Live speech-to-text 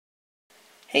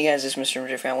Hey guys, it's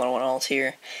Mr. Fan 101 Alt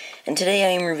here, and today I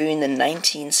am reviewing the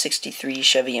 1963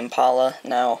 Chevy Impala.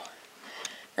 Now,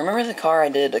 remember the car I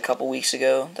did a couple weeks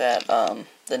ago, that, the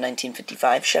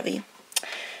 1955 Chevy?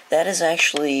 That is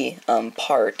actually,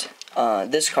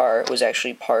 this car was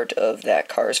actually part of that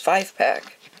car's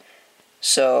 5-pack.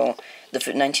 So, the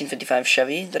 1955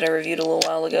 Chevy that I reviewed a little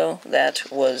while ago, that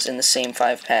was in the same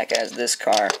 5-pack as this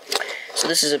car. So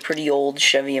this is a pretty old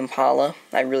Chevy Impala.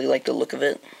 I really like the look of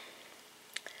it.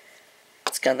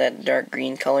 It's got that dark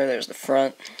green color. There's the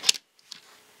front.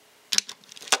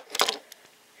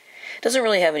 Doesn't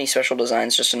really have any special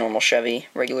designs, just a normal Chevy,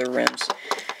 regular rims.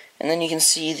 And then you can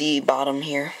see the bottom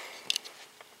here.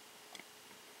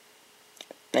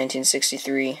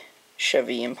 1963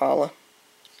 Chevy Impala.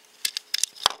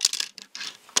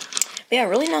 But yeah,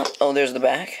 really not... Oh, there's the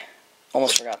back.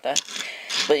 Almost forgot that.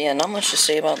 But yeah, not much to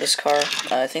say about this car.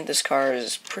 I think this car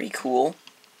is pretty cool.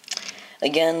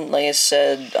 Again, like I've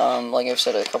said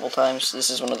a couple times,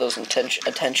 this is one of those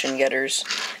attention getters,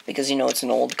 because, you know, it's an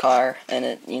old car, and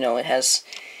it has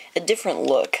a different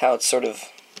look, how it's sort of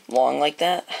long like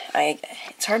that.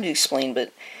 It's hard to explain,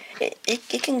 but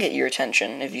it can get your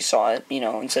attention if you saw it,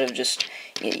 instead of just,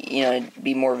 it'd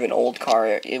be more of an old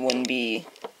car. It wouldn't be,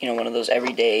 one of those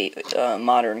everyday,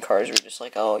 modern cars where you're just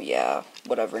like, oh yeah,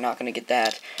 whatever, not gonna get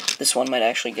that. This one might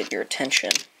actually get your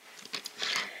attention.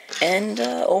 And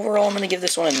overall, I'm going to give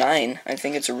this one a 9. I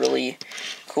think it's a really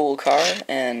cool car,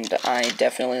 and I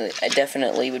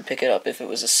definitely would pick it up if it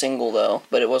was a single, though.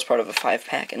 But it was part of a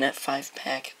 5-pack, and that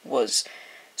 5-pack was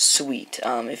sweet.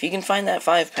 If you can find that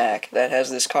 5-pack that has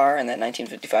this car and that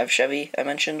 1955 Chevy I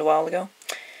mentioned a while ago,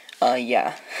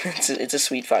 yeah, it's a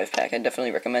sweet 5-pack. I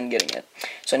definitely recommend getting it.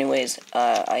 So anyways,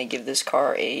 I give this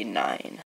car a 9.